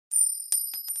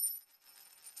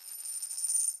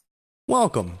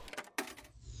Welcome.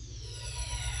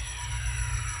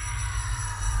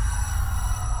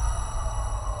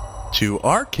 To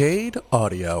Arcade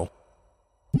Audio.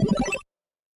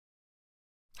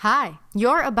 Hi,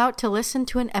 you're about to listen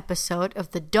to an episode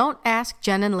of the Don't Ask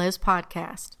Jen and Liz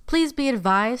podcast. Please be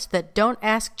advised that Don't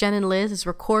Ask Jen and Liz is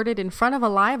recorded in front of a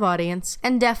live audience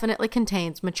and definitely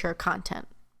contains mature content.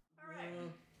 All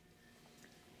right.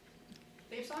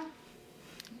 Theme song?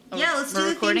 Yeah, let's do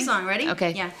the theme song. Ready?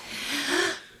 Okay. Yeah.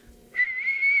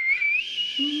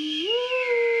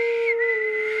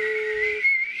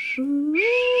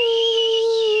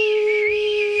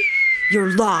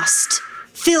 You're lost,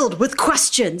 filled with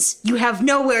questions. You have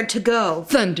nowhere to go.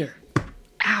 Thunder.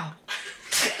 Ow.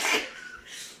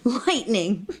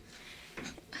 Lightning.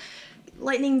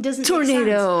 Lightning doesn't make sense.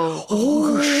 Tornado.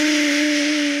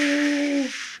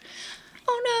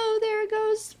 Oh no, there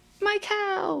goes my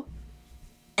cow.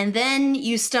 And then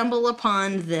you stumble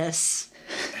upon this.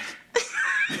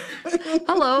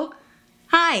 Hello.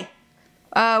 Hi.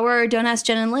 We're Don't Ask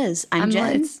Jen and Liz. I'm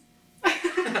Jen. Liz.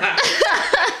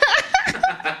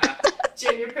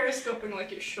 Jen, you're periscoping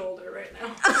like your shoulder right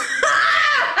now.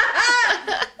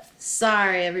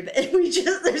 Sorry, everybody.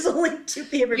 There's only two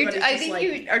people. I think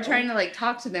you are trying to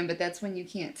talk to them, but that's when you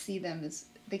can't see them.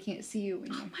 They can't see you.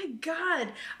 When Oh my God,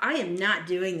 I am not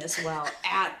doing this well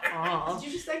at all. Did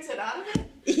you just exit out of it?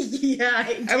 Yeah, I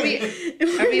did. Are we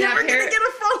We're not never gonna get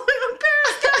a following on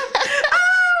Periscope.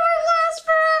 We're lost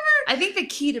forever. I think the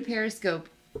key to Periscope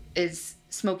is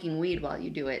smoking weed while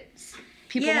you do it.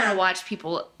 People Yeah. want to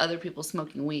watch other people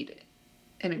smoking weed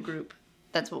in a group.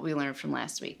 That's what we learned from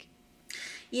last week.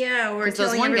 Yeah, we're 'Cause those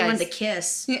telling one everyone guys- to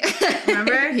kiss.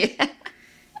 Remember? Yeah.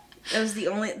 That was the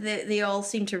only. They all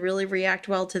seem to really react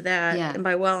well to that. Yeah. And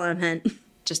by well, I meant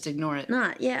Just ignore it.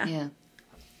 not. Yeah. Yeah.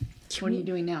 What are you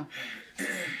doing now?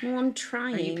 Well, I'm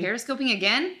trying. Are you periscoping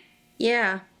again?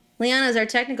 Yeah. Liana's our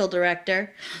technical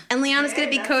director, and Liana's going to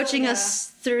be that's coaching like us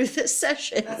through this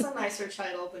session. That's a nicer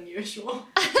title than usual.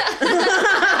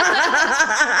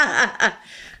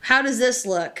 How does this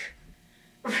look?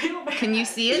 Real bad. Can you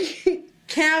see it?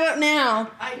 How about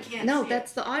now? I can't No, see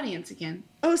that's the audience again.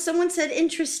 Oh, someone said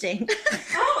interesting. it.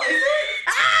 Oh, is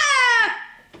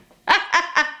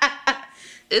Ah!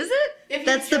 Is it? it? If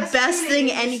That's you're the just best tuning thing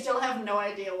in, any- You still have no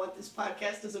idea what this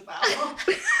podcast is about.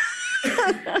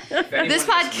 If anyone This is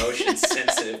podcast- motion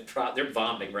sensitive, they're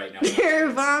vomiting right now. You're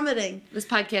vomiting. This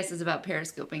podcast is about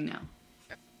periscoping now.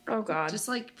 Oh God. Just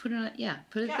put it, put it Yeah.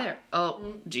 there.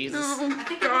 Oh, Jesus. Oh I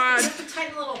think God. you have to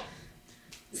tighten a little.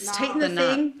 Tighten the The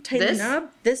knob. thing. Tighten This? the knob.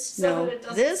 This. So No. that it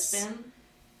doesn't This. spin.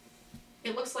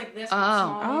 It looks like this, Oh. but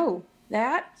smaller. Oh,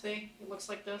 that See? It looks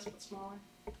like this, but smaller.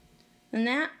 and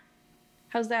that.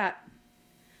 How's that?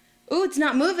 Ooh, it's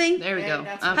not moving. There we Okay, go.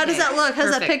 that's- How does that look?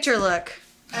 How's that Perfect. picture look?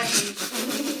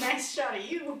 Actually, nice shot of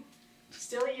you.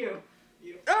 Still you.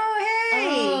 Oh, hey.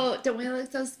 Oh, don't we look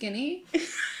so skinny?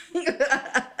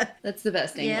 That's the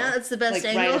best angle. Yeah, that's the best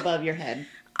Right angle. above your head.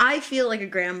 I feel like a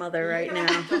grandmother right You're gonna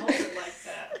now. have to hold it like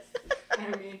that.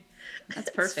 I mean, That's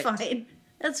perfect. It's fine.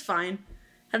 That's fine.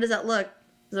 How does that look?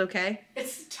 Is it okay?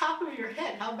 it's the top of your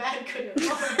head. How bad could it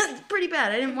look? It's pretty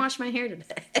bad. I didn't wash my hair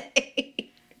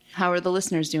today. How are the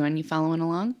listeners doing? You following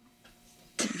along?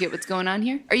 You get what's going on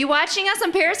here? Are you watching us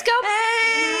on Periscope?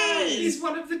 Hey! He's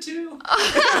one of the two.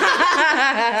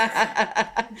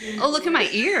 Oh, look at my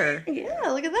ear. Yeah,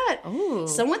 look at that. Oh.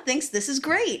 Someone thinks this is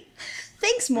great.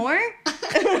 Thanks, Moore.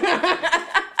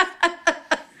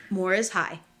 Moore is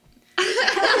high.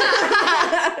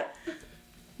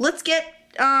 Let's get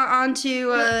on to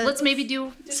Let's maybe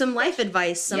do. some life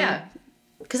advice. Yeah.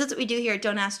 Because that's what we do here at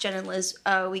Don't Ask Jen and Liz.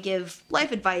 We give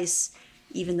life advice,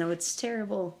 even though it's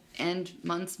terrible. And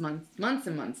months and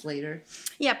months later.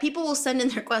 Yeah, people will send in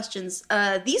their questions.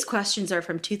 These questions are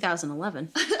from 2011.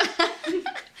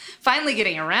 Finally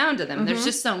getting around to them. There's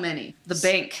just so many. The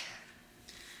bank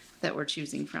that we're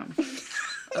choosing from.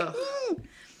 Ugh.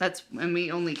 And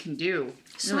we only can do.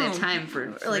 We only have time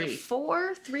for three. Like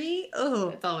 4, 3. Oh,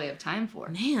 That's all we have time for.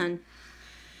 man.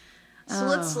 So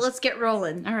Oh. let's get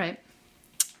rolling. All right.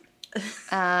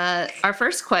 Our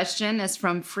first question is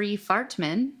from Free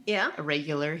Fartman, Yeah. a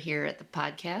regular here at the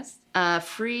podcast.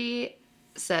 Free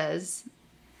says,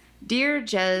 "Dear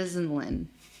Jez and Lynn,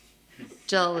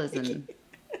 Jill is in."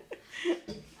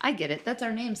 I get it. That's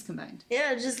our names combined.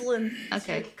 Yeah, just Lynn.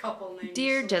 Okay. Couple names.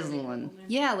 Dear so Jez couple and Lynn. names.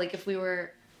 Yeah, like if we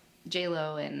were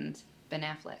J-Lo and Ben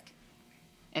Affleck.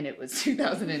 And it was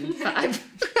 2005.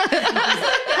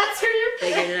 That's who you're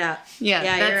Figured it out. Yeah,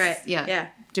 Yeah, you're right. that's- Yeah. Yeah.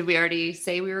 Did we already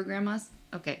say we were grandmas?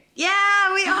 Okay.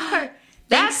 Yeah, we are.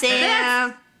 Thanks,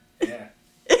 Sam. Yeah.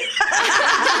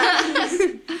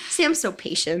 Sam's so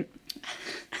patient.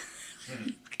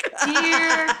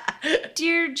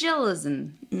 Dear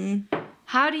Jillison,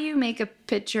 how do you make a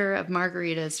picture of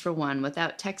margaritas for one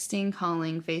without texting,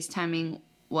 calling, FaceTiming,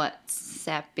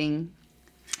 WhatsApping?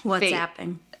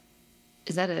 WhatsApping.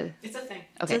 Is that a... It's a thing.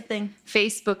 Okay. It's a thing.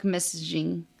 Facebook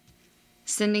messaging,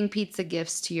 sending pizza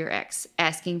gifts to your ex,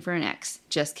 asking for an ex.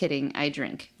 Just kidding, I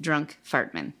drink. Drunk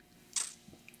fartman.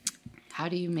 How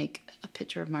do you make a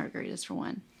picture of margaritas for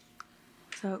one?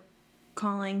 So,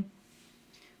 calling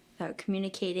without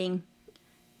communicating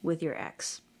with your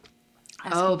ex.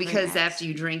 Asking for Because an ex. after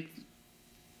you drink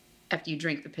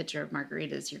the pitcher of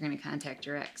margaritas, you're going to contact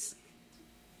your ex.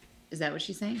 Is that what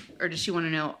she's saying? Or does she want to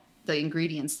know the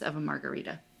ingredients of a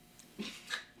margarita?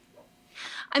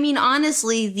 I mean,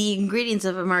 honestly, the ingredients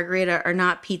of a margarita are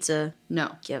not pizza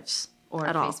No. gifts Or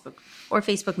at all. Facebook. Or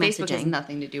Facebook Facebook has messaging.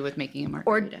 nothing to do with making a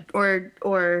Or margarita.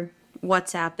 or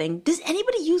WhatsApping. Does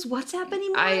anybody use WhatsApp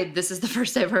anymore? This is the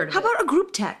first I've heard of How it. about a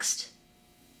group text?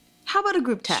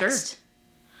 Sure.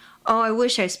 Oh, I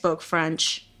wish I spoke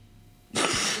French.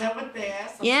 Is that what they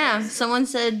asked? Yeah, someone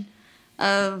said,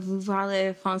 vous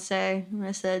parlez français? And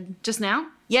I said, Just now?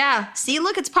 yeah. See,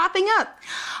 look, it's popping up.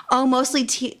 Oh, mostly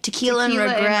tequila and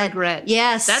regret.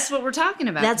 Yes. That's what we're talking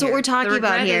about. That's what here. we're talking The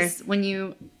about regret here. is when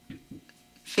you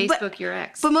Facebook your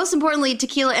ex. But most importantly,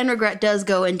 tequila and regret does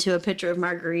go into a picture of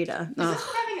margarita. Is this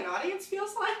what having an audience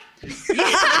feels like?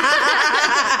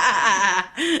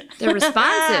 They're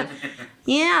responsive.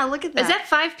 Yeah, look at that. Is that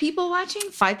 5 people watching?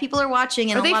 5 people are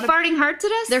watching, and Are they farting hearts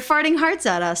at us? they're farting hearts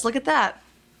at us. Look at that.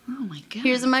 Oh my god.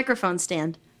 Here's a microphone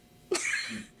stand.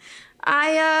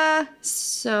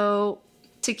 So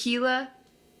tequila.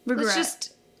 Regret.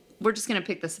 We're just gonna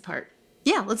pick this apart.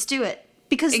 Yeah, let's do it.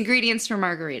 Because Ingredients for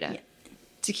margarita.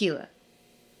 Tequila.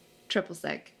 Triple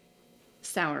sec.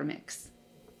 Sour mix.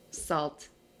 Salt.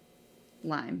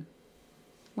 Lime.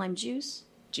 lime juice.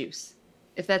 Juice.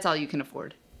 If that's all you can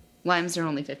afford. Limes are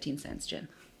only 15 cents, Jen.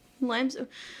 Limes.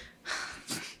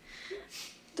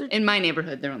 In my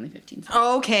neighborhood, they're only 15 cents.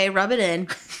 Okay, rub it in.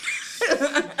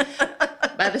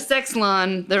 By the sex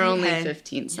lawn, they're only Okay.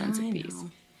 15 cents I a piece. know.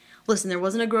 Listen, there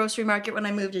wasn't a grocery market when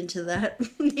I moved into that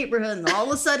neighborhood, and all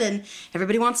of a sudden,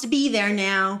 everybody wants to be there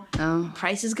now. Oh.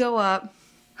 Prices go up.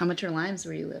 How much are limes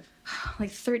where you live? Like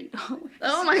 $30.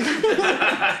 Oh my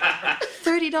god.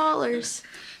 $30.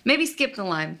 Maybe skip the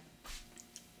lime.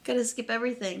 Gotta skip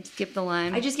everything. Skip the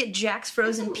lime. I just get Jack's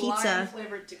frozen Lime pizza.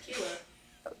 flavored tequila.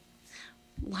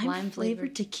 Lime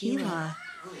flavored tequila.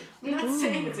 I'm not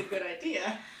saying it's a good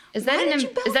idea. Is that did you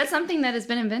build is that something that has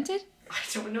been invented? I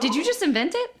don't know. Did you just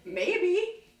invent it? Maybe.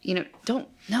 You know, don't.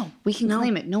 No, we can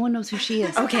claim it. No one knows who she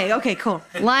is. Okay, cool.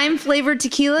 Lime flavored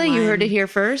tequila. You heard it here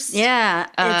first. Yeah,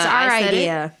 it's our I said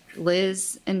idea. it.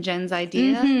 Liz and Jen's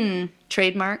idea.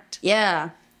 Trademarked. Yeah.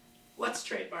 What's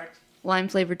trademarked? Lime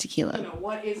flavored tequila. You know,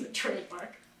 what is a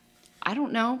trademark? I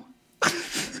don't know.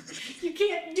 You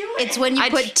can't do it. It's when you I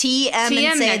put TM and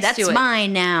TM say, next that's to it.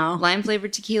 mine now. Lime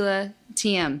flavored tequila.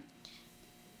 TM.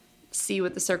 C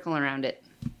with the circle around it.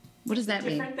 What does that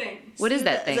mean? different thing. What is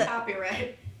that thing?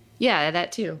 Copyright. Yeah,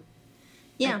 that too.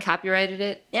 Yeah. I copyrighted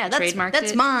it. Yeah, that's trademarked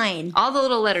it. mine. All the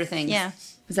little letter things. Yeah.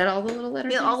 Is that all the little letter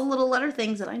Yeah, things? all the little letter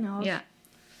things that I know of. Yeah.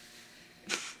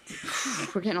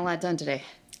 We're getting a lot done today.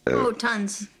 Oh,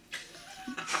 tons.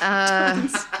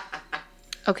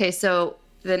 Okay, so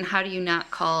then how do you not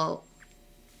call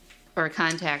or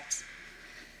contact?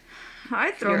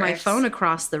 I throw Your my ex. phone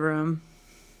across the room.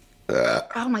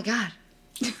 Oh my god.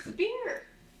 Beer.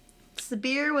 It's the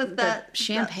beer with that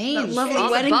champagne. that lovely All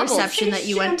the wedding bubbles. reception that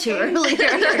you went to Champagne.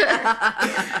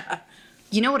 earlier.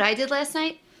 You know what I did last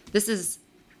night? This is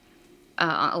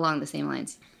along the same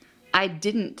lines. I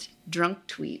didn't drunk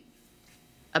tweet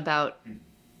about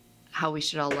how we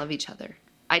should all love each other.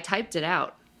 I typed it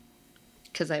out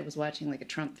because I was watching like a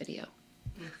Trump video.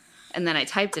 And then I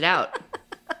typed it out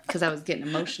because I was getting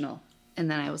emotional. And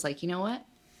then I was like, you know what?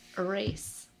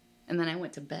 Erase. And then I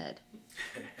went to bed.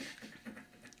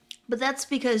 But that's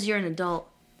because you're an adult.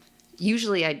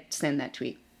 Usually I send that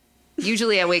tweet.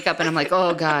 Usually I wake up and I'm like,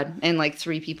 oh God. And like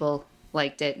 3 people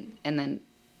liked it. And then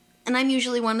And I'm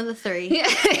usually one of the 3.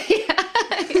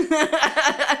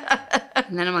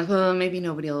 And then I'm like, oh,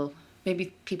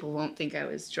 maybe people won't think I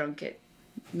was drunk at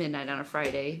midnight on a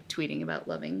Friday tweeting about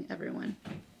loving everyone.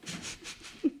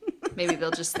 Maybe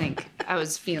they'll just think I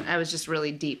was just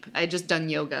really deep. I had just done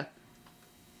yoga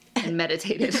and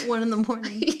meditated. 1 in the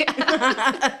morning.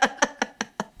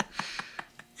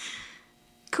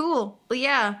 Cool. Well,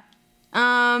 yeah.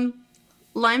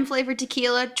 Lime flavored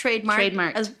tequila,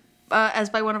 Trademarked. as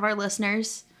by one of our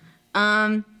listeners.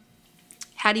 How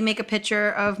do you make a picture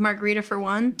of margarita for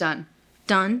one? Done.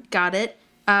 Done. Got it.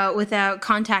 Without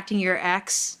contacting your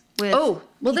ex with Oh,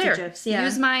 well, pizza there. GIFs. Yeah.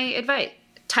 Use my advice.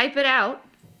 Type it out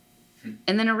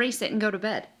and then erase it and go to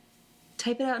bed.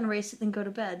 Type it out and erase it, then go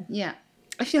to bed. Yeah.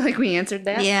 I feel like we answered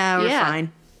that. Yeah, we're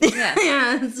fine. Yeah.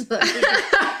 Yeah, that's fine.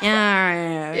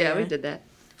 Yeah, all right. Yeah, we did that.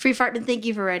 Free Fartman, thank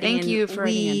you for writing. Thank you for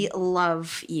writing We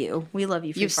love you. We love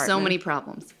you, Free You have so Fartman. many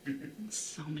problems.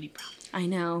 So many problems. I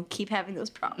know. Keep having those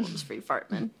problems, Free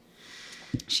Fartman.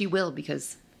 She will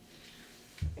because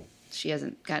she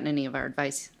hasn't gotten any of our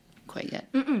advice quite yet.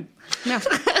 No.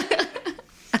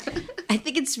 I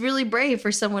think it's really brave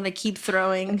for someone to keep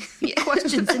throwing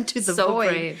questions into the So void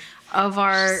brave. of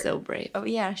our. So brave. Oh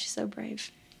yeah, she's so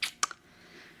brave.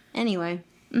 Anyway,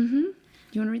 You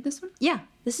want to read this one? yeah,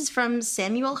 this is from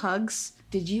Samuel Hugs.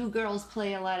 Did you girls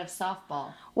play a lot of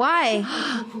softball? Why?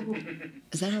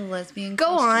 Is that a lesbian?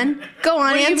 Go question? on. Go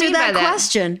on. What do you Answer mean that by that?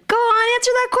 question. Go on.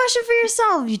 Answer that question for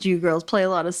yourself. You two girls play a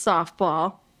lot of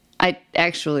softball. I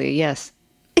actually, yes.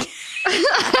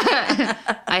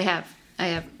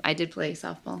 I did play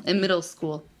softball in middle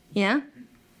school. Yeah.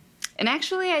 And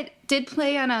actually, I did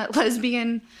play on a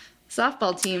lesbian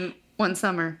softball team one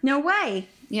summer. No way.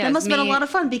 Yeah, that it's must have been a me- lot of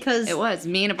fun because, It was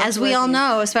me and a bunch as of we all lesbians.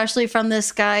 know, especially from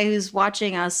this guy who's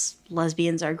watching us,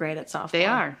 lesbians are great at softball. They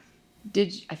are.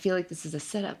 I feel like this is a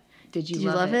setup. Did you Did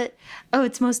you love it? Oh,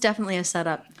 it's most definitely a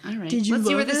setup. All right. Did you Let's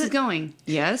see where love this is it? going.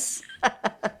 Yes.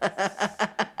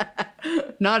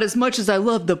 Not as much as I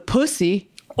love the pussy.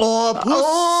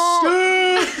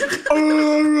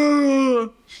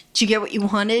 Did you get what you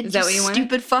wanted? Is that what you wanted?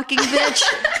 Stupid fucking bitch.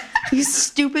 You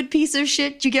stupid piece of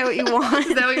shit. Did you get what you wanted?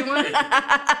 Is that what you wanted?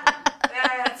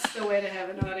 That's the way to have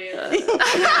an audience.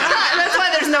 That's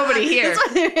why there's nobody here.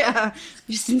 Yeah.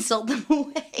 Just insult them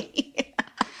away.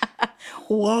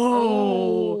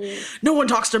 Whoa. No one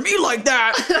talks to me like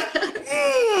that.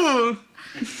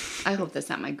 I hope that's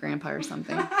not my grandpa or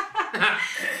something.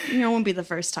 You know, it won't be the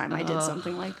first time I did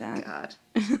something like that. God.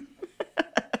 Maybe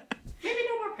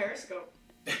no more Periscope.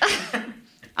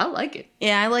 I like it.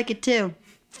 Yeah, I like it too.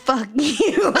 Fuck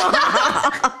you.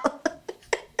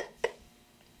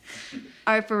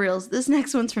 All right, for reals. This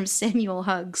next one's from Samuel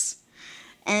Hugs.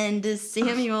 And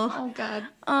Samuel, Oh, God.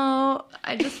 oh,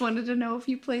 I just wanted to know if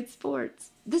you played sports.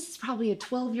 This is probably a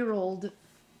 12-year-old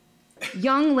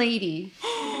young lady.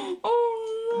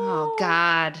 Oh,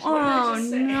 God. oh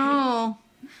just say? no.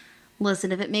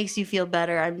 Listen, if it makes you feel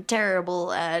better, I'm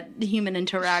terrible at human She's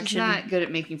interaction. not good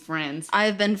at making friends.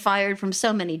 I've been fired from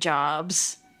so many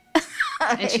jobs.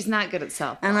 And she's not good at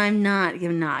softball. And I'm not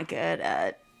good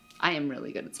at, I am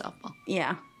really good at softball.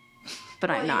 yeah. But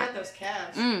Well, I'm you not. got those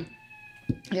calves. I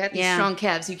got these Yeah. strong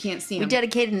calves. You can't see We them.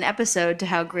 dedicated an episode to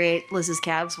how great Liz's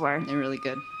calves were. They're really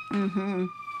good. All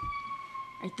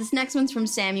right, this next one's from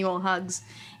Samuel Hugs.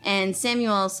 And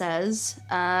Samuel says,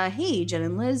 hey, Jen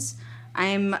and Liz,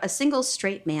 I'm a single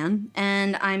straight man,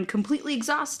 and I'm completely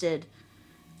exhausted.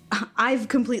 I've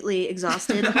completely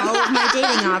exhausted all of my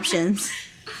dating options.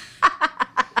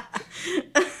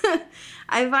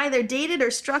 I've either dated or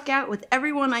struck out with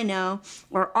everyone I know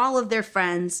or all of their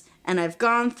friends, and I've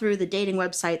gone through the dating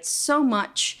websites so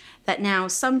much that now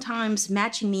sometimes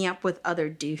matching me up with other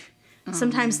dudes.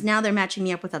 Sometimes now they're matching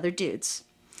me up with other dudes.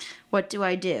 What do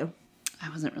I do? I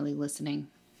wasn't really listening.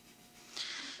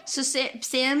 So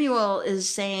Samuel is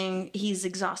saying he's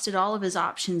exhausted all of his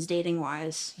options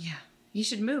dating-wise. Yeah. You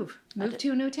should move. Move to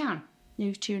a new town.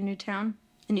 Move to a new town,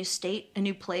 a new state, a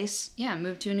new place. Yeah,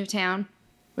 move to a new town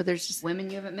where there's just women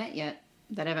you haven't met yet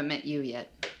that haven't met you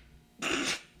yet.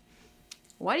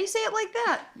 Why do you say it like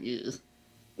that?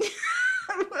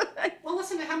 Well,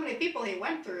 listen to how many people he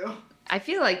went through. I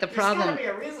feel like the There's problem. gotta be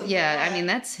a reason for Yeah, that. I mean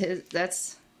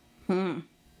that's.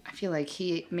 I feel like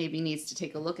he maybe needs to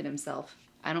take a look at himself.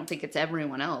 I don't think it's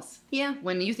everyone else. Yeah.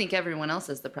 When you think everyone else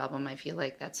is the problem, I feel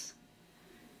like that's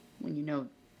when you know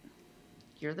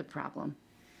you're the problem.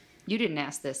 You didn't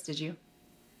ask this, did you?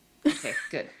 Okay,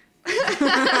 good. Are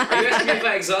you asking me if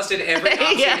I exhausted every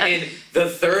option Yeah. in the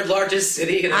third largest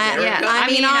city in America? yeah. I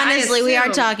mean, I honestly, we are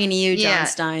assume- talking to you, John Yeah.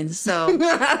 Steins. So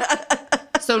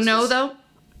no, though,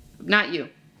 not you.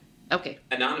 Okay.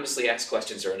 Anonymously asked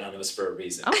questions are anonymous for a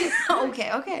reason. Okay.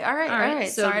 Okay, all right, all right.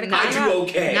 So Sorry to not call I you do out.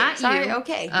 okay. Not Sorry, you.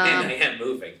 okay. and I am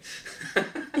moving.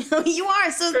 You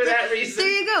are, so For that reason. there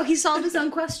you go. He solved his own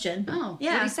question. Oh,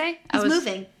 Yeah. what did he say? He's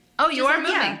moving. Oh, you Just are like-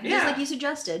 moving. Yeah, just Yeah. like you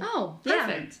suggested. Oh, Yeah.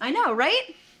 perfect. I know,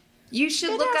 right? You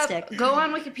should Fantastic. go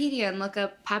on Wikipedia and look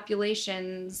up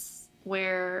populations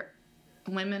where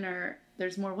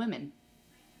there's more women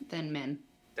than men.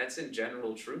 That's in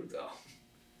general true, though,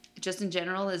 Just in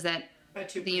general, is that By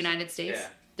 2%. the United States? Yeah.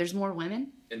 There's more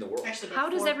women? in the world. Actually, by How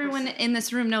does 4%. everyone in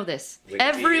this room know this? Wikipedia.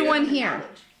 Everyone here. Knowledge.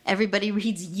 Everybody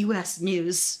reads U.S.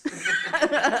 news.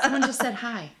 Someone just said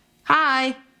hi.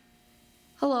 Hi.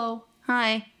 Hello.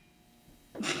 Hi.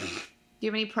 Do you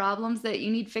have any problems that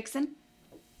you need fixing?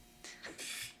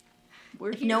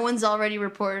 We're here. No one's already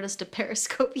reported us to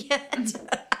Periscope yet.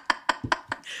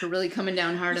 We're really coming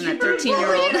down hard on that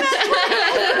 13-year-old.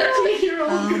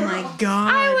 Oh my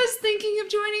god. I was thinking of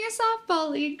joining a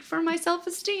softball league for my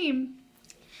self-esteem.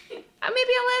 Maybe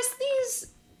I'll ask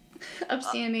these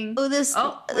upstanding.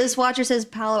 This watcher says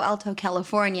Palo Alto,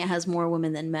 California has more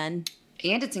women than men.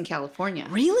 And it's in California.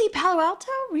 Really? Palo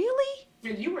Alto? Really?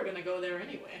 And you were gonna go there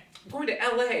anyway. I'm going to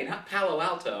LA, not Palo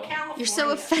Alto. California. You're so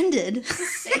offended.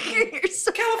 You're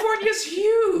so California's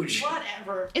huge.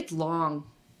 Whatever. It's long.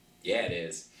 Yeah, it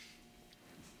is.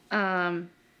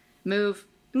 Move.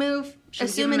 Move. Should we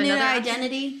Assume a give him new another option?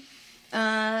 identity.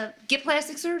 Get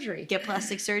plastic surgery. Get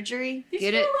plastic surgery. These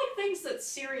Get feel it? like things that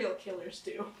serial killers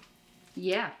do.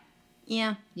 Yeah.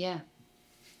 Yeah. Yeah.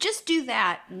 Just do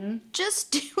that. Mm-hmm. Just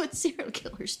do what serial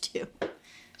killers do.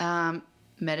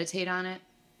 Meditate on it.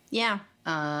 Yeah.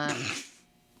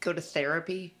 Go to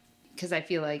therapy. Because I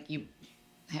feel like you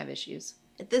have issues.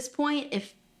 At this point,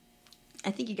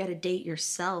 I think you got to date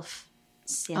yourself.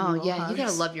 Samuel Oh, yeah. Hugs. You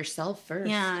gotta love yourself first.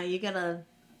 Yeah, you gotta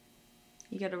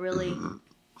really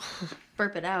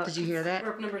burp it out. Did you hear that?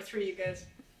 Burp number 3, you guys.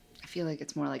 I feel like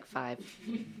it's more like 5.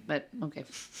 But, okay.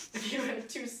 If you had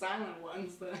 2 silent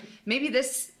ones, then. Maybe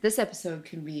this episode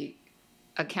can be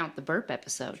a Count the Burp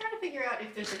episode. I'm trying to figure out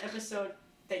if there's an episode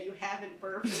that you haven't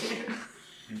burped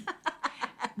in.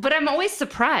 But I'm always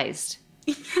surprised.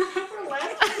 Remember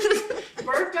last time you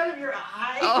burped out of your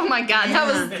eye? Oh my god, that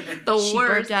was the She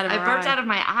worst. burped out of I her burped eye. out of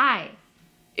my eye.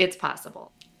 It's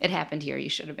possible. It happened here. You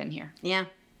should have been here. Yeah,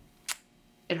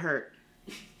 It hurt.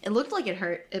 it looked like it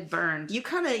hurt. It burned. You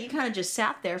kind of just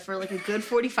sat there for like a good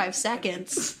 45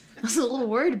 seconds. I was a little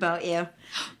worried about you.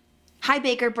 Hi,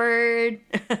 Baker Bird.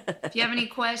 If you have any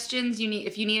questions,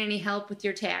 if you need any help with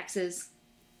your taxes.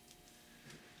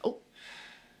 Oh.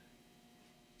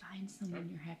 Find someone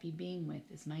you're happy being with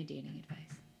is my dating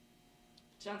advice.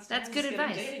 John That's Stannis good is getting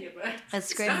advice. dating advice. That's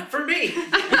It's great. not for me.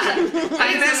 Find that's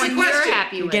the someone you're question.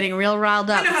 happy You're with. getting real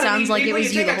riled up. I know It how to sounds meet like it people.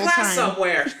 was You you the take a whole class time.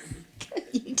 somewhere.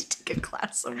 You need to take a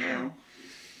class somewhere.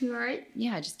 You alright?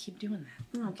 Yeah, just keep doing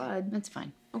that. Oh, bud. That's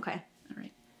fine. Okay. All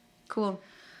right. Cool.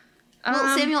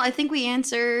 Well, Samuel, I think we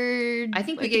answered. I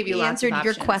think we gave you lots of answered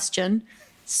your options. question.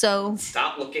 So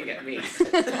Stop looking at me.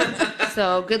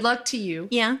 So good luck to you.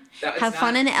 yeah, No, it's have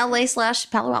fun not. in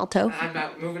LA/Palo Alto. I'm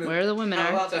not moving to Where the women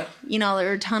Palo are. Alto. You know there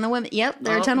are a ton of women. Yep,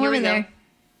 there are a Oh, ton of here we women go.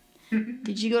 there.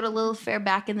 Did you go to Little Fair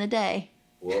back in the day?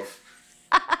 Woof.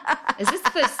 Is this the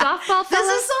softball This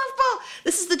fella? is softball.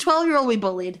 This is the 12-year-old we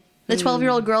bullied. The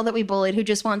 12-year-old girl that we bullied who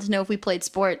just wanted to know if we played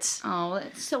sports. Oh,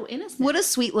 it's so innocent. What a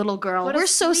sweet little girl. What a We're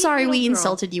so sweet sorry little we girl.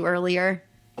 insulted you earlier.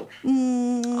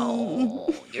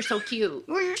 Oh, you're so cute.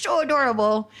 We're so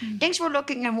adorable. Thanks for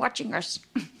looking and watching us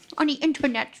on the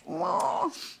internet. Aw.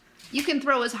 You can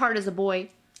throw as hard as a boy.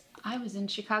 I was in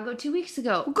Chicago 2 weeks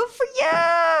ago. Good for you.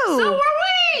 So were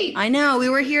we. I know, we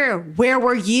were here. Where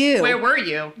were you? Where were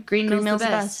you? Green Green Mill's Mill's the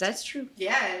the best. best. That's true.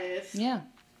 Yeah, it is. Yeah.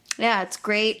 Yeah, it's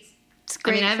great. It's I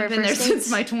great. mean, I haven't for been there first since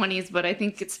dates. my 20s, but I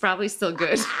think it's probably still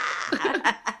good.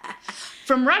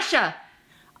 From Russia.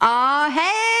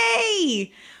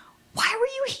 Hey! Why were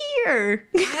you here?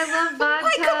 I love vodka.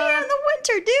 Why come here in the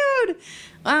winter, dude?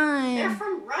 They're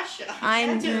from Russia. I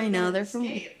Had to have know been they're an from.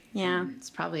 escape. Yeah. It's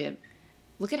probably a.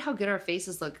 Look at how good our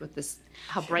faces look with this.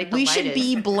 How bright the We light should is.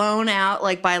 be blown out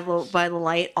like by the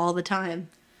light all the time.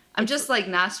 I'm just like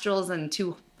nostrils and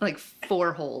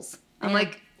 4 holes. I'm Yeah.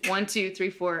 like 1, 2, 3,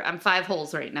 4. I'm 5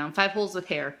 holes right now. I'm 5 holes with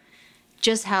hair.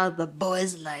 Just how the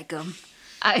boys like them.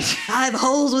 I 5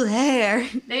 holes with hair.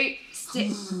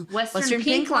 Western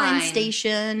Pink Line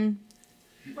Station.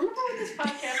 Remember when this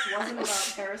podcast wasn't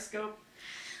about Periscope?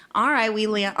 All right, we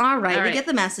All we right. get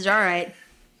the message. All right.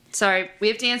 Sorry, we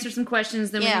have to answer some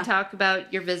questions. Then we Yeah. can talk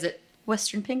about your visit.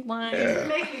 Western Pink Line. You're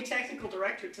making me technical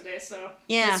director today, so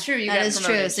Yeah, That's true, you that got is true.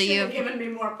 promoted. So you you have given me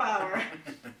more power.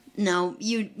 no,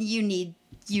 you need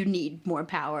more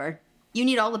power. You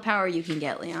need all the power you can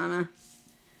get, Liana.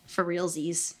 For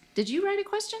realsies. Did you write a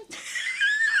question?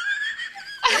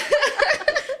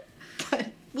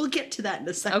 But we'll get to that in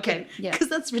a second. Okay, yeah. Because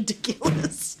that's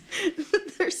ridiculous.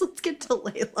 Let's get to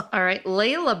Layla. All right,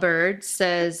 Layla Bird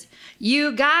says,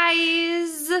 "You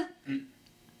guys,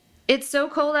 it's so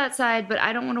cold outside, but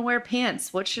I don't want to wear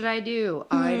pants. What should I do?"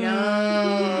 I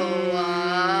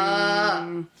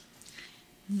know.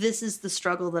 This is the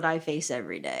struggle that I face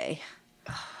every day.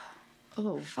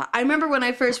 Oh, I remember when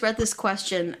I first read this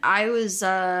question, I was,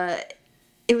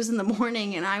 it was in the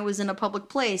morning and I was in a public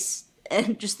place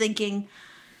and just thinking,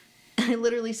 I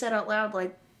literally said out loud,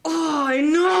 like, Oh, I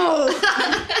know.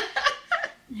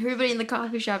 Everybody in the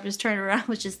coffee shop just turned around,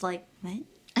 was just like, what?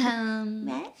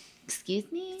 What?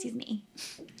 Excuse me? Excuse me.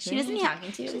 She Who are doesn't you even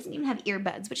talking to? She doesn't even have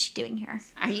earbuds. What's she doing here?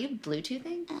 Are you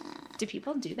Bluetoothing? Do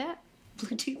people do that?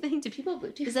 Bluetoothing? Do people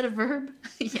Bluetooth? Is that a verb?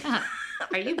 Yeah.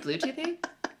 Are you Bluetoothing?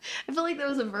 I feel like that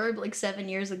was a verb like 7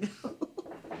 years ago.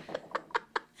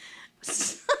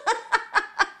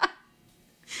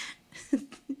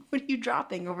 What are you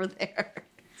dropping over there?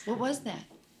 What was that?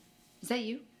 Is that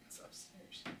you? It's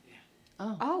upstairs. Yeah.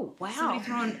 Oh. Oh, wow.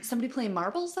 Somebody playing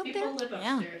marbles up People there? live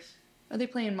Yeah. upstairs. Are they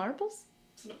playing marbles?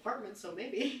 It's an apartment, so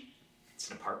maybe. It's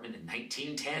an apartment in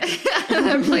 1910.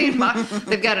 They're playing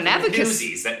they've got an abacus.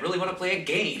 Newsies that really want to play a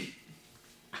game.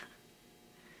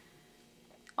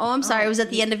 Oh, I'm sorry. Was that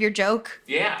the end of your joke?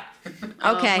 Yeah.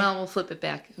 Okay. Well, we'll flip it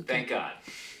back. Okay. Thank God.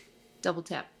 Double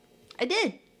tap. I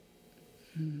did.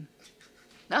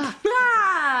 Ah,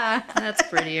 Ah! that's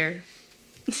prettier.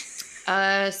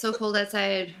 So cold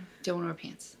outside. Don't wear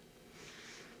pants.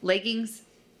 Leggings.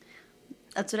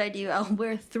 That's what I do. I'll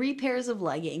wear 3 pairs of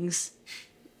leggings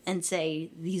and say,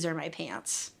 these are my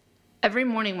pants. Every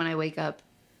morning when I wake up,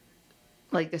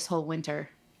 like this whole winter,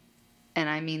 and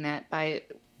I mean that by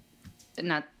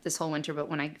not this whole winter, but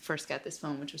when I first got this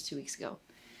phone, which was 2 weeks ago,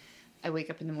 I wake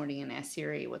up in the morning and ask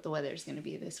Siri what the weather is going to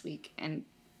be this week, and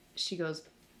she goes,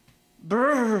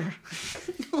 "Brr."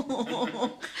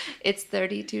 It's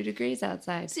 32 degrees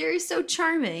outside. Siri's so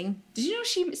charming. Did you know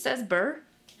she says "burr"?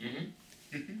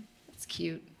 Mm-hmm. It's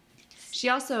cute. She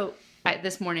also,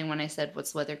 this morning when I said,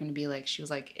 "What's the weather going to be like?" she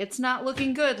was like, "It's not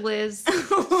looking good, Liz."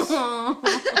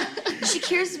 She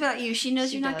cares about you. She knows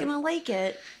She you're not does. going to like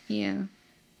it. Yeah.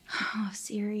 Oh,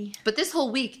 Siri. But this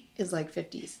whole week is like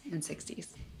 50s and 60s.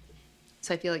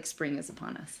 So I feel like spring is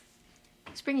upon us.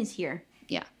 Spring is here.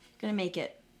 Yeah. Gonna make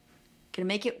it. Gonna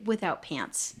make it without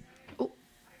pants. Oh. What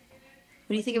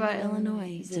do you think about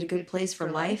Illinois? Is it a good place for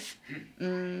life? No,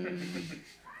 only death.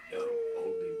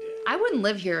 I wouldn't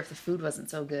live here if the food wasn't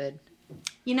so good.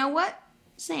 You know what?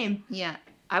 Same. Yeah.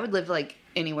 I would live like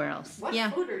anywhere else. What Yeah.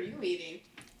 food are you eating?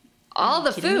 All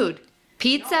the kidding me? food.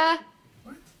 Pizza.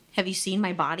 Have you seen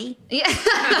my body? Yeah.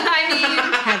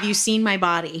 I Have you seen my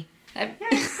body? mean,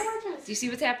 do you see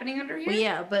what's happening under here? Well,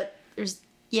 yeah, but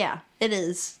yeah, it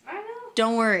is. I know.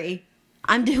 Don't worry.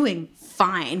 I'm doing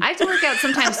fine. I have to work out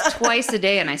sometimes twice a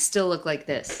day and I still look like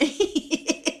this.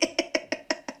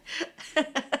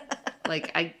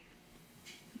 Like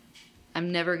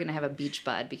I'm never going to have a beach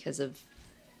bod because of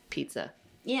pizza.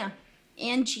 Yeah.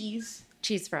 And cheese.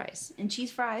 Cheese fries. And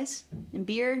cheese fries. And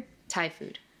beer. Thai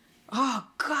food. Oh,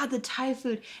 God, the Thai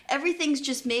food. Everything's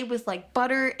just made with, like,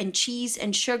 butter and cheese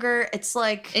and sugar. It's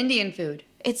like Indian food.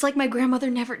 my grandmother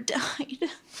never died.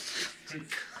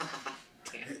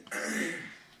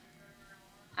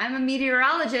 I'm a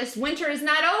meteorologist. Winter is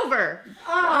not over.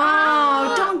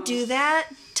 Oh, don't do that.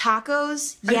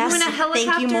 Tacos. Are Yes. you in a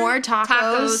helicopter? Thank you more.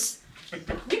 Tacos. You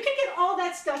can get all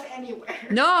that stuff anywhere.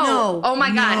 No. No. Oh my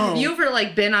God. No. Have you ever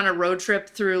like been on a road trip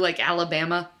through like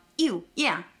Alabama? Ew.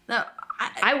 Yeah. No,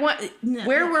 I want. no,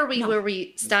 Where no, were we? no. Where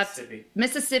we stopped? Mississippi.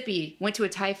 Mississippi. Went to a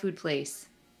Thai food place.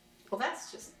 Well,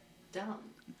 that's just dumb.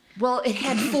 Well, it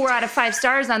had 4 out of 5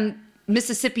 stars on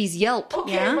Mississippi's Yelp.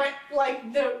 Okay, Yeah? but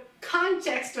like the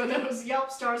context of those Yelp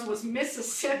stars was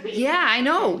Mississippi. Yeah, I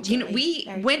know. You know, we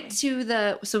Very went to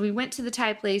the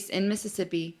Thai place in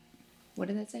Mississippi. What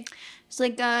did that say? It's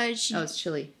like Oh, it's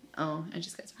chili. Oh, I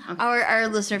just got some. Okay. our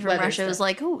listener from Weather Russia was stuff.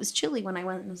 like, "Oh, it was chilly when I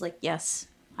went." And I was like, "Yes,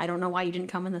 I don't know why you didn't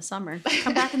come in the summer.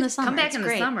 Come back in the summer. Come back It's in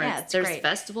great. the summer. Yeah, it's There's great.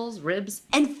 festivals, ribs.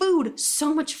 And food,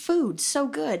 so much food, so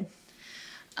good."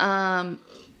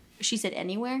 She said,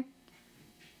 "Anywhere."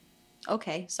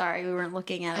 Okay, sorry, we weren't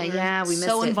looking at it. We yeah, were we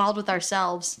so missed it. involved with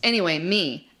ourselves. Anyway,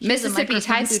 me, Here's a Mississippi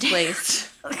Thai microphone food stand.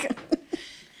 place.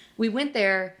 We went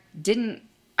there,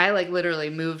 I like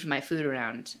literally moved my food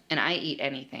around and I eat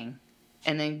anything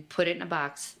and then put it in a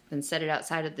box, then set it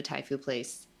outside of the Thai food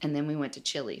place. And then we went to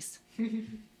Chili's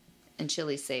and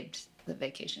Chili's saved the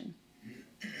vacation.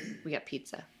 We got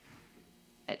pizza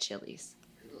at Chili's.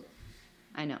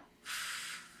 I know.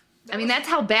 I mean, that's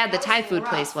how bad the That Thai was food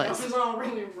rough. place That was. was all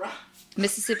really rough.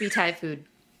 Mississippi Thai food.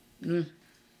 All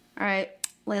right,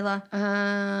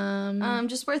 Layla.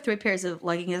 Just wear 3 pairs of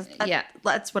leggings. Yeah.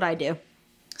 That's what I do.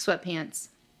 Sweatpants.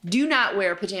 Do not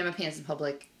wear pajama pants in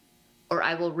public or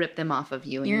I will rip them off of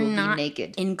you and You're you will not be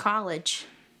naked. in college.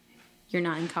 You're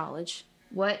not in college.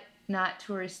 What not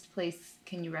tourist place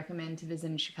can you recommend to visit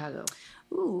in Chicago?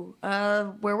 Ooh,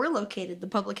 where we're located, the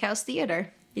Public House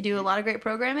Theater. They do a lot of great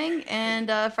programming, and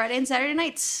Friday and Saturday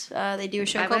nights, they do a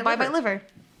show Bye called Bye Bye Bye Liver.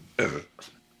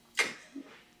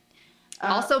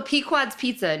 Also, Pequod's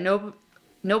Pizza. No,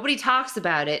 Nobody talks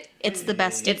about it. It's the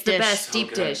best deep It's the dish. best deep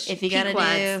Okay. dish. If you gotta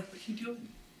Pequods. do... What are you doing?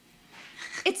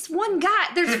 It's one guy.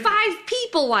 There's 5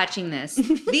 people watching this.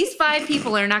 These 5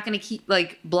 people are not going to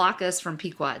block us from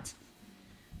Pequods.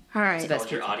 All right. Best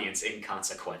Called your audience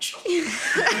inconsequential. These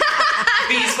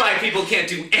 5 people can't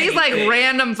do anything. These like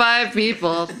random 5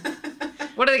 people.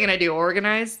 What are they going to do?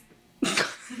 Organize?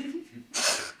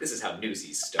 This is how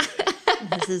Newsies started.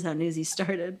 This is how Newsies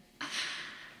started.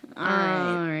 All All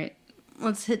right. right.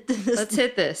 Let's hit this. Let's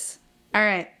hit this. All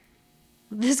right.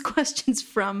 This question's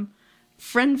from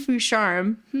Friend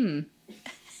Foucharm. And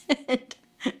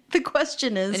the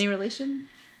question is... Any relation?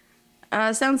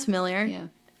 sounds familiar. Yeah.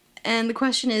 And the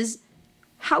question is,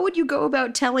 how would you go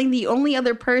about telling the only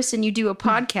other person you do a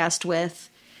podcast with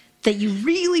that you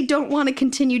really don't want to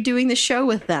continue doing the show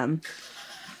with them?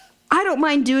 I don't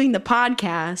mind doing the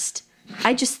podcast.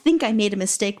 I just think I made a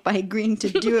mistake by agreeing to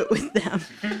do it with them.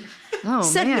 Oh,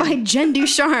 Sent man. by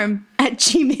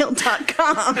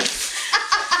jenducharm@gmail.com.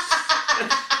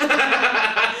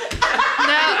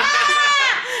 No.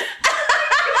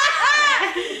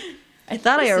 I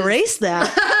thought I erased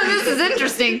that. This is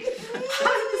interesting.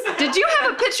 Did you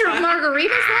have a picture of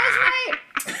margaritas last night?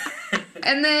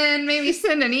 And then maybe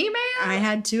send an email? I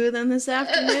had 2 of them this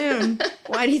afternoon.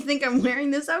 Why do you think I'm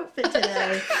wearing this outfit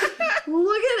today?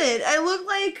 Look at it. I look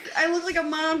like a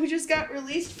mom who just got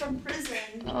released from prison.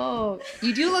 Oh,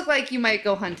 you do look like you might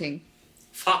go hunting.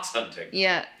 Fox hunting.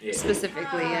 Yeah, Yeah.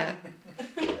 specifically, yeah.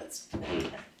 It's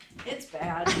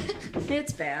bad.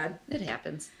 It's bad. It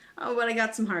happens. Oh, but I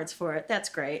got some hearts for it. That's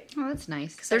great. Oh, that's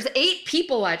nice. There's 8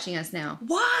 people watching us now.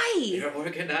 Why? You're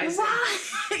organizing. Why?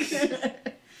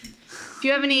 If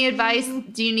you have any advice,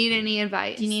 do you need any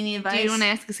advice? Do you need any Do advice? you want to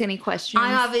ask us any questions?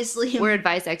 I obviously am. We're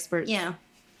advice experts. Yeah.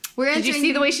 We're Did answering. you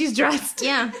see the way she's dressed?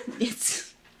 Yeah.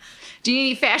 It's. Do you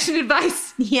need fashion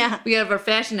advice? Yeah. We have our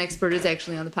fashion expert is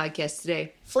actually on the podcast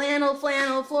today. Flannel,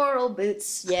 floral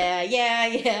boots. Yeah,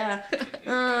 yeah,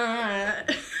 yeah.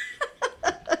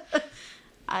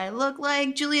 I look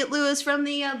like Juliette Lewis from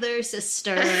The Other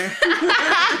Sister.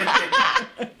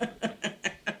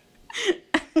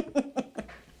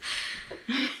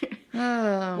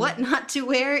 Oh. What not to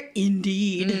wear?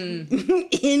 Indeed.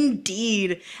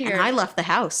 Indeed. Here. And I left the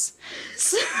house.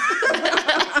 So,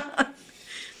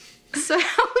 so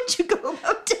how would you go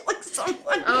about telling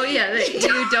someone? Oh yeah, that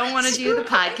you don't want to do the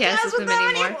podcast with them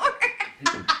anymore.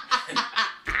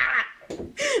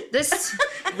 This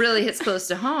really hits close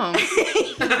to home.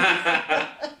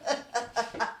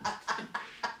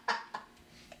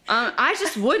 I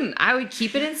just wouldn't. I would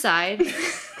keep it inside.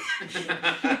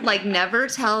 Like, never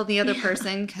tell the other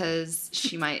person because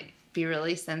she might be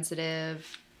really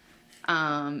sensitive.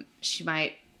 She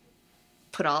might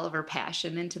put all of her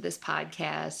passion into this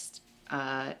podcast.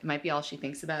 It might be all she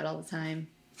thinks about all the time.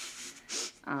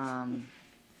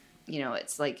 You know,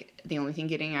 it's like the only thing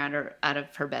getting out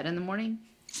of her bed in the morning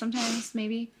sometimes,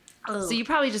 maybe. Oh. So you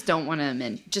probably just don't want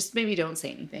to just maybe don't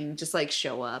say anything. Just like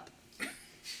show up.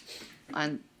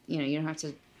 You don't have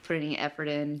to put any effort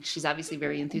in. She's obviously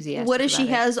very enthusiastic. What if she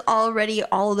about it. has already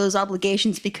all of those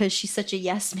obligations because she's such a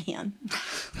yes man?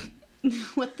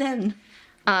 What then?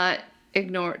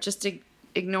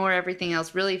 Ignore everything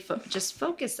else. Really, just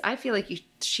focus. I feel like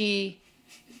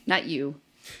not you,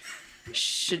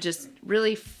 should just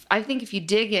really. I think if you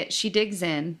she digs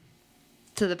in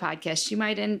to the podcast, she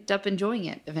might end up enjoying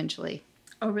it eventually.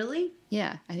 Oh, really?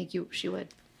 Yeah, I think she would.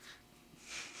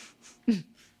 It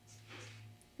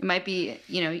might be,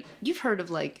 you've heard of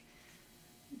like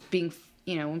being,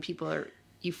 when people are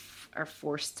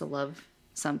forced to love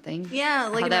something. Yeah,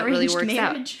 like how an that really arranged works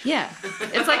marriage. out. Yeah,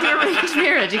 it's like an arranged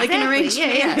marriage. Like an arranged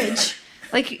marriage.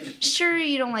 Like, sure,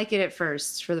 you don't like it at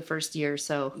first for the first year,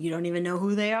 so You don't even know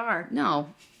who they are. no,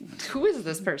 who is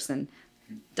this person?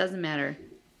 Doesn't matter.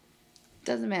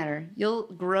 Doesn't matter. You'll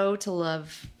grow to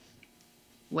love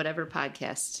whatever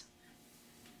podcast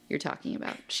you're talking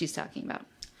about. She's talking about.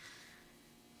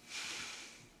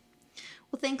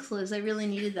 Well, thanks, Liz. I really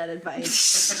needed that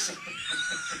advice.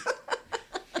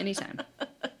 Anytime.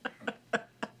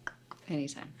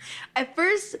 Anytime. My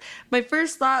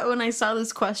first thought when I saw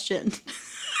this question,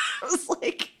 I was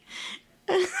like,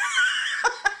 when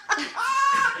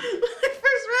I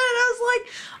first read it, I was like,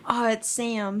 oh, it's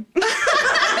Sam. I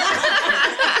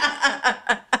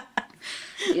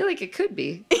feel like it could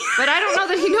be. But I don't know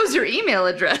that he knows your email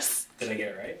address. Did I get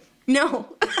it right? No.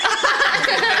 Was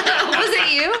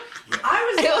it you? I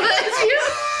was It was you?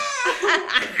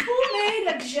 Who made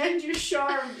a Jen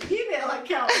Ducharme email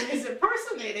account and is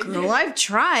impersonating you. Well, I've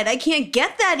tried. I can't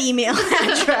get that email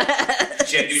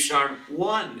address.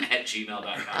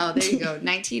 JenDucharme1@gmail.com. Oh, there you go.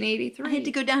 1983. I had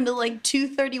to go down to like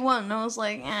 231, and I was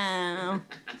like,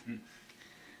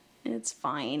 it's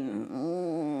fine.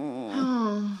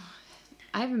 Oh,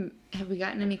 have we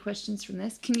gotten any questions from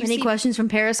this? Can you Any see questions from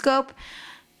Periscope?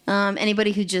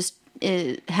 Anybody who just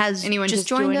has anyone just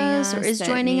joined us or is that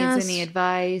joining needs us? any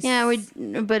advice? Yeah,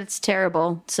 but it's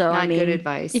terrible. So Not I mean, good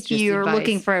advice, If just you're advice.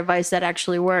 looking for advice that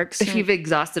actually works, If you've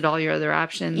exhausted all your other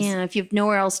options. yeah, if you have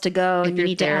nowhere else to go, and you your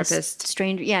need to ask therapist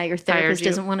stranger. Yeah, your tired therapist you.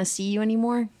 doesn't want to see you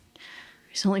anymore.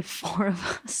 There's only 4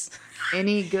 of us.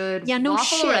 Any good Yeah, no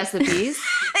waffle shit. recipes?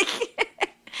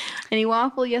 Any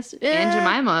waffle yesterday? And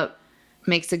Jemima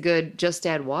makes a good just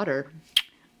add water.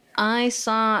 I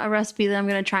saw a recipe that I'm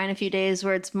going to try in a few days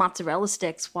where it's mozzarella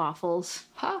sticks waffles.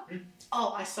 Huh.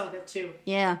 Oh, I saw that too.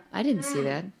 Yeah. I didn't see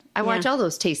that. I watch Yeah. all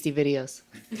those tasty videos.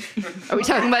 Are we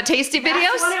talking about tasty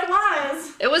videos? That's what it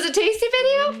was. It was a tasty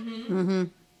video? Mm-hmm.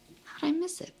 How did I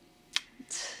miss it?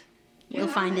 You'll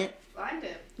find it. Find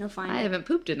it. You'll find I it. haven't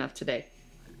pooped enough today.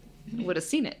 Would have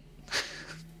seen it.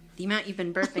 The amount you've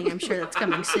been burping, I'm sure that's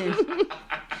coming soon.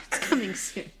 It's coming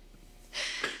soon.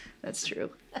 That's true.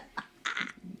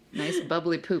 Nice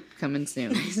bubbly poop coming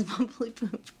soon. It's bubbly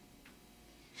poop.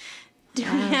 Do we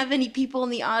have any people in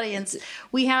the audience?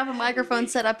 We have a microphone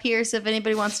set up here, so if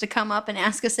anybody wants to come up and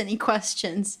ask us any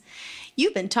questions.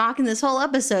 You've been talking this whole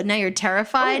episode. Now you're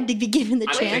terrified to be given the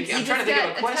I'm chance. thinking- I'm trying to think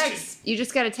of a question. text. You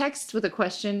just got a text with a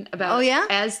question about Oh, yeah?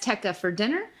 Azteca for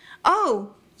dinner?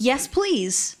 Oh, yes,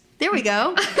 please. There we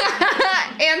go.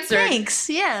 Answered. Thanks.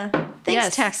 Yeah.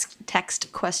 Thanks, Yes.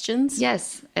 text questions.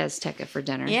 Yes, Azteca for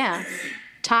dinner. Yeah.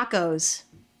 Tacos.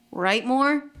 Right,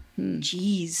 more?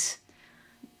 Jeez.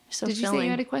 So Did you say filling.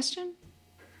 you had a question?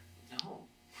 No.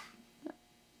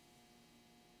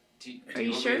 Are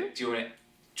you sure? Do you want to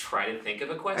try to think of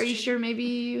a question? Are you sure maybe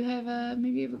you have a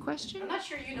question? I'm not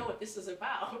sure you know what this is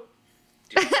about.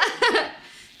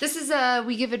 This is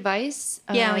we give advice.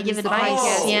 Yeah, we give this is the advice.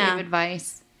 podcast, we Yeah. give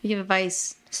advice. We give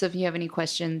advice. So if you have any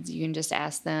questions, you can just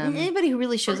ask them. Anybody who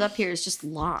really shows up here is just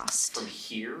lost. From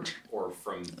here or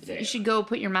from there? You should go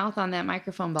put your mouth on that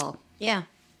microphone ball. Yeah.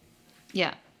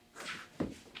 Yeah.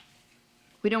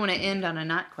 We don't want to end on a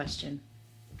not question.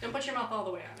 Don't put your mouth all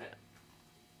the way on it.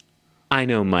 I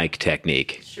know mic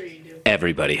technique. Sure you do.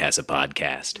 Everybody has a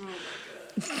podcast. All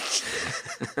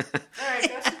right,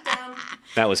 go sit down.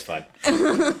 That was fun.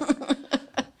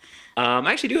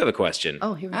 I actually do have a question.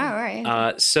 Oh, here we All go.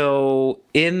 right. So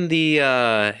in the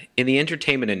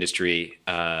entertainment industry,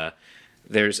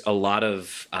 there's a lot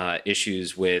of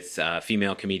issues with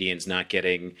female comedians not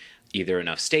getting either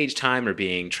enough stage time or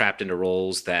being trapped into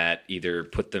roles that either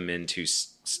put them into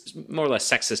more or less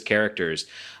sexist characters.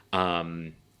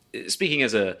 Speaking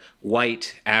as a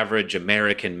white, average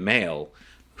American male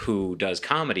who does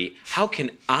comedy, how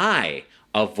can I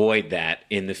avoid that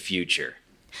in the future?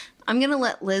 I'm going to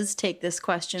let Liz take this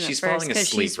question She's at first falling because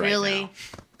asleep she's right really now.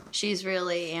 she's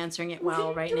really answering it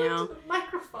well right Do it now. to the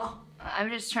microphone. I'm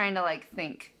just trying to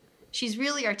think. She's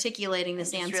really articulating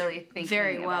this Just answer really thinking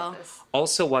very about well. this.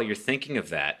 Also, while you're thinking of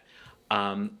that,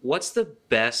 what's the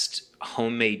best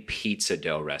homemade pizza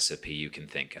dough recipe you can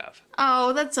think of?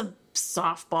 Oh, that's a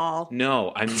softball.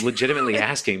 No, I'm legitimately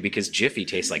asking because Jiffy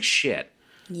tastes like shit.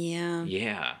 Yeah.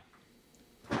 Yeah.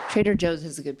 Trader Joe's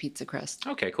has a good pizza crust.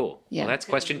 Okay, cool. Yeah. Well, that's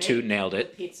question 2. Nailed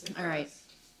it. Pizza. All right.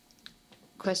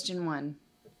 Question 1.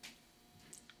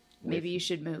 Maybe you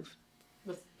should move.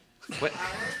 With What?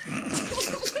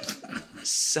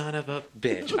 Son of a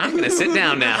bitch. I'm going to sit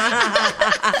down now.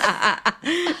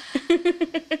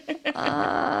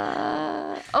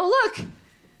 Oh, look.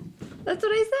 That's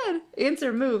what I said.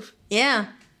 Answer move. Yeah.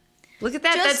 Look at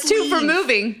that. Just That's 2 for leave.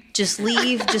 moving. Just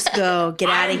leave, just go. Get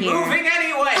out I'm of here. moving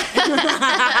anyway.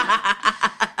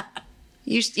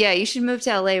 You should move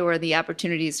to LA where the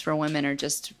opportunities for women are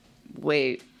just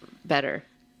way better.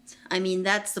 I mean,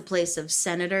 that's the place of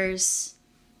senators.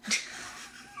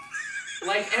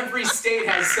 Like every state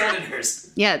has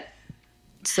senators. Yeah.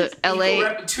 So LA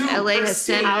rep- 2 LA per has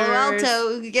state. senators. Palo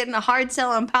Alto, getting a hard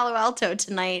sell on Palo Alto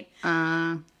tonight.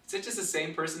 Is it just the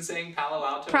same person saying Palo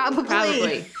Alto? Probably.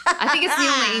 Probably. I think it's the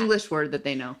only English word that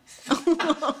they know.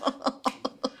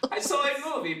 I saw a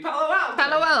movie, Palo Alto.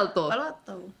 Palo Alto. Palo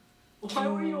Alto. Why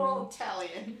were you all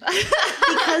Italian?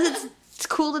 Because it's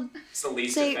cool to It's the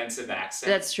least Say- offensive accent.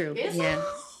 That's true. Is Yeah.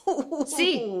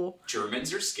 See.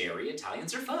 Germans are scary,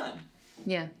 Italians are fun.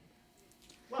 Yeah.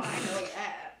 Well, I know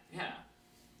that. Yeah.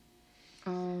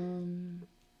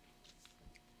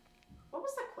 What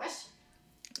was the question?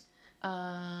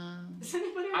 Does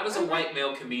anybody? How does a white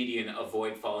male comedian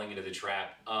avoid falling into the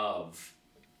trap of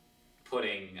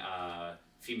putting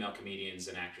female comedians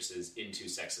and actresses into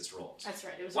sexist roles? That's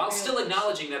right. It was While a real- still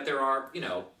acknowledging that there are,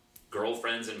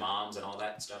 girlfriends and moms and all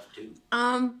that stuff too.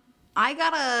 I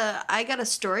got a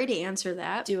story to answer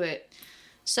that. Do it.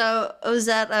 So I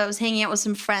was hanging out with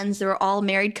some friends. They were all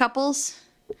married couples.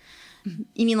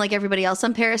 You mean like everybody else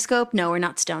on Periscope? No, we're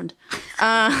not stoned.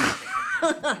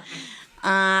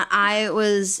 I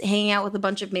was hanging out with a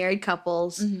bunch of married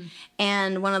couples,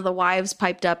 and one of the wives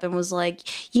piped up and was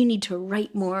like, "You need to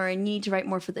write more, and you need to write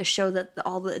more for the show that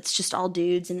it's just all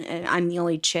dudes, and I'm the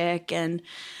only chick." And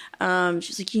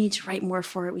she's like, "You need to write more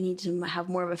for it. We need to have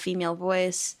more of a female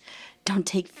voice. Don't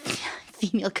take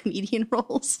female comedian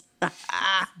roles."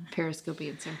 Periscope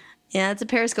answer. Yeah, it's a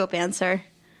Periscope answer.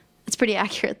 It's pretty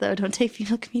accurate, though. Don't take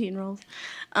female comedian roles.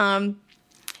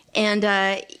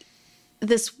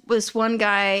 This one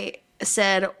guy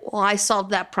said, "Well, I solved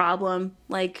that problem,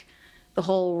 like the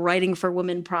whole writing for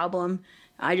women problem.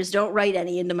 I just don't write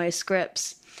any into my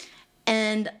scripts."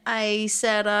 And I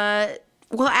said,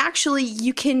 "Well, actually,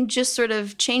 you can just sort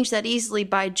of change that easily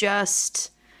by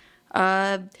just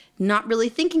not really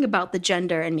thinking about the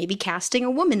gender and maybe casting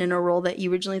a woman in a role that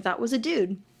you originally thought was a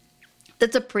dude."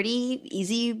 That's a pretty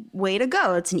easy way to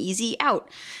go. It's an easy out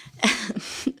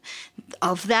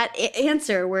of that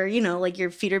answer where, like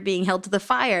your feet are being held to the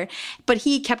fire. But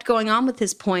he kept going on with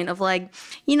his point of like,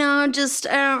 just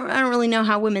I don't really know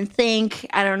how women think.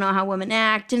 I don't know how women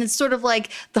act. And it's sort of like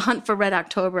the Hunt for Red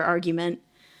October argument.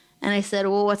 And I said,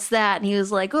 "Well, what's that?" And he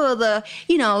was like, "Oh,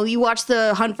 you watch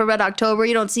the Hunt for Red October,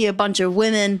 you don't see a bunch of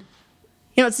women.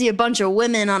 You don't see a bunch of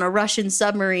women on a Russian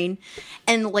submarine."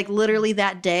 And like literally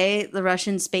that day, the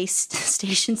Russian space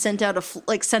station sent up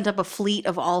a fleet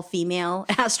of all female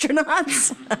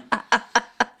astronauts.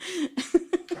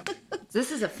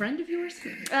 This is a friend of yours?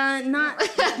 Not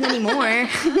anymore.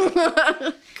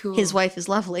 Cool. His wife is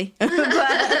lovely. Why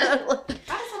does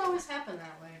it always happen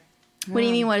that way? What do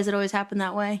you mean? Why does it always happen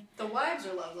that way? The wives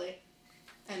are lovely,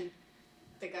 and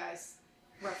the guys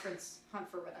reference Hunt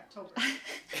for Red October.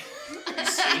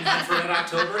 Seen Hunt for Red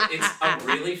October? It's a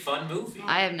really fun movie.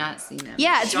 I have not seen them.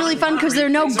 Yeah, it's really fun because there are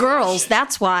no girls.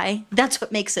 That's why. That's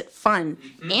what makes it fun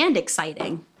and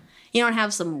exciting. You don't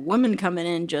have some women coming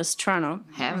in just trying to.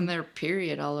 Having their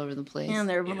period all over the place. And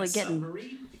they're In a really getting.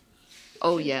 submarine?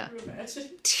 Oh, yeah. Can you imagine?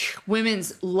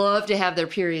 Women's love to have their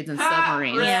periods in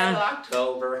submarines. Red Yeah.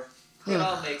 October. It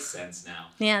all makes sense now.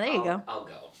 Yeah, there you go. I'll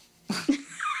go.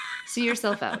 See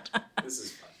yourself out. This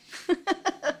is fun.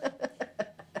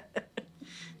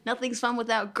 Nothing's fun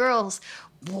without girls.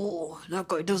 Whoa, that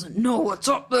guy doesn't know what's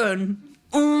up then.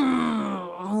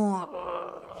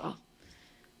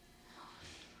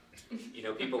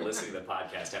 People listening to the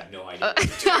podcast have no idea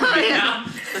what you're doing right now.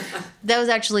 That was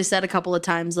actually said a couple of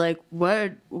times. Like,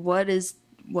 what? What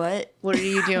are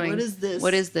you doing? What is this?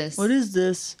 What is this? What is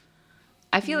this?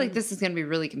 I feel like this is going to be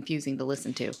really confusing to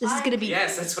listen to. This is gonna be.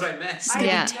 Yes, that's what I meant. This is gonna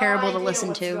Yeah. be terrible No to idea listen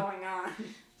what's to. going on.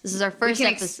 This is our first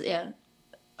can episode. Yeah.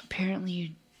 Apparently you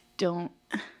don't,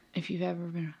 if you've ever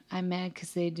been, I'm mad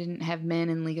because they didn't have men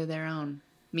in League of Their Own.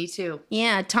 Me too.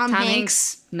 Yeah. Tom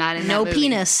Hanks. Not in No that movie.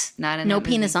 penis. Not in No that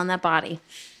penis movie. on that body,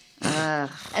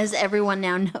 as everyone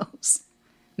now knows.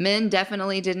 Men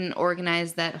definitely didn't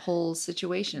organize that whole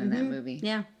situation in that movie.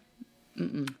 Yeah.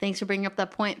 Thanks for bringing up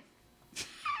that point.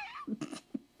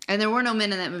 And there were no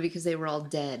men in that movie because they were all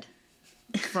dead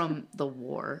from the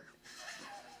war.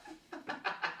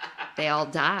 They all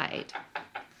died.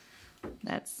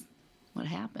 That's what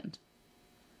happened.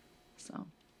 So,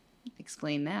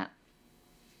 explain that.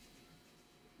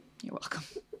 You're welcome.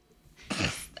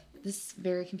 This is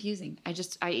very confusing.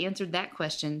 I answered that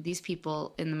question. These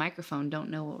people in the microphone don't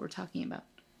know what we're talking about.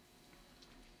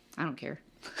 I don't care.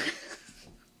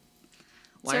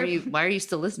 Why are you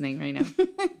still listening right now?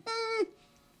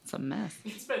 It's a mess.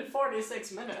 It's been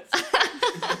 46 minutes.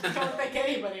 I don't think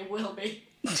anybody will be.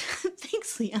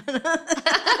 Thanks, Liana.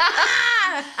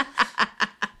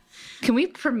 Can we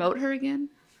promote her again?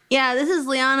 Yeah, this is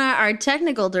Liana, our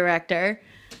technical director.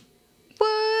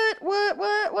 What?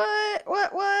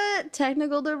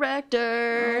 Technical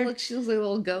director. Oh, look, she looks like a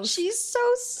little ghost. She's so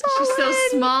solid. She's so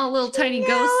small, little tiny Yeah,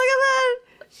 ghost. look at that.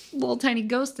 Little tiny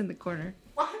ghost in the corner.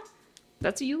 What?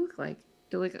 That's what you look like.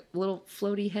 You're like a little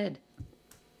floaty head.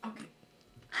 Okay.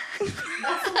 That's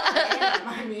not what I am.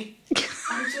 I mean,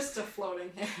 I'm just a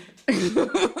floating head.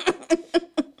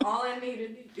 All I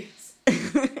needed is.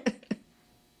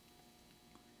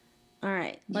 All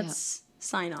right, let's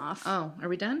sign off. Oh, are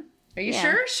we done? Are you Yeah.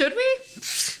 sure? Should we?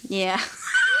 Yeah.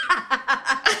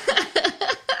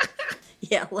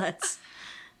 Yeah, let's.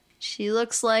 She She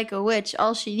looks like a witch.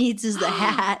 All she needs is the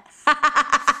hat.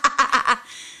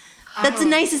 That's the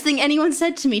nicest thing anyone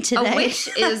said to me today. A witch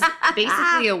is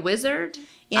basically a wizard.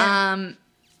 Yeah.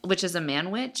 Which is a man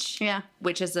witch. Yeah.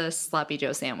 Which is a sloppy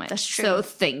Joe sandwich. That's true. So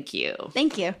thank you.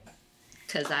 Thank you.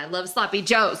 Because I love sloppy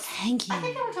Joes. Thank you. I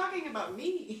think they were talking about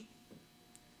me.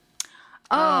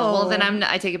 Oh, well then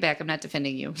I take it back. I'm not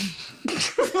defending you.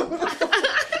 That's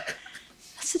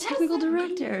the technical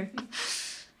director.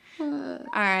 All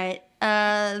right.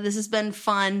 This has been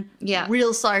fun. Yeah.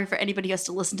 Real sorry for anybody who has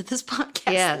to listen to this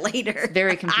podcast later. It's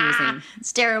very confusing.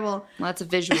 It's terrible. Lots of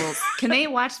visuals. Can they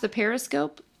watch the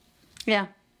Periscope? Yeah.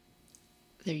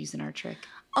 They're using our trick.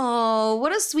 Oh,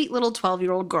 what a sweet little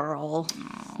 12-year-old girl.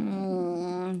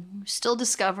 Still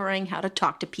discovering how to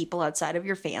talk to people outside of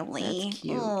your family. That's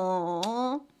cute.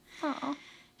 Aww.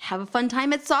 Have a fun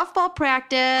time at softball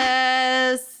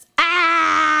practice.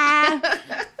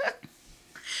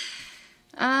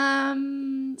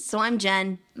 So I'm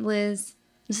Jen. Liz.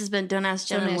 This has been Don't Ask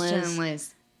Jen and Liz. Jen and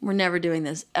Liz. We're never doing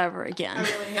this ever again. I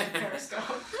really hate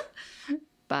Periscope.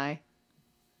 Bye.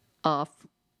 Off.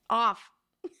 Off.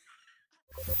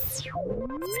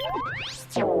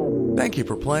 Thank you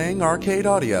for playing Arcade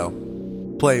Audio.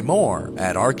 Play more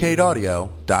at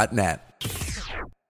arcadeaudio.net.